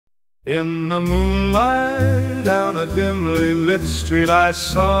In the moonlight, down a dimly lit street, I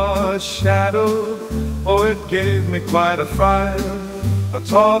saw a shadow. Oh, it gave me quite a fright. A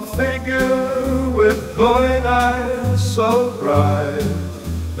tall figure with glowing eyes so bright.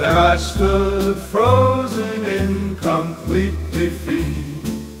 There I stood, frozen in complete defeat.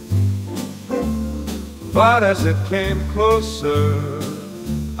 But as it came closer,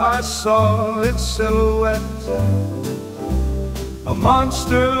 I saw its silhouette. A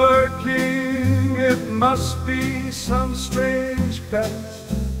monster lurking, it must be some strange pet.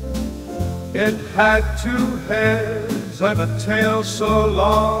 It had two heads and a tail so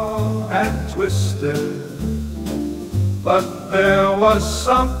long and twisted. But there was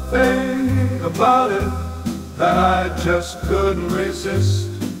something about it that I just couldn't resist.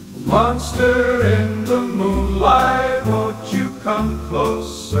 Monster in the moonlight, won't you come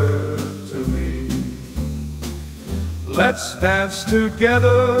closer to me? Let's dance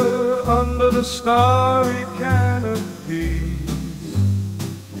together under the starry canopy.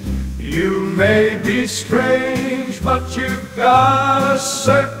 You may be strange, but you've got a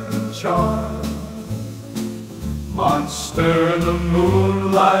certain charm. Monster in the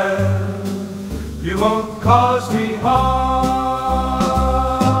moonlight, you won't cause me harm.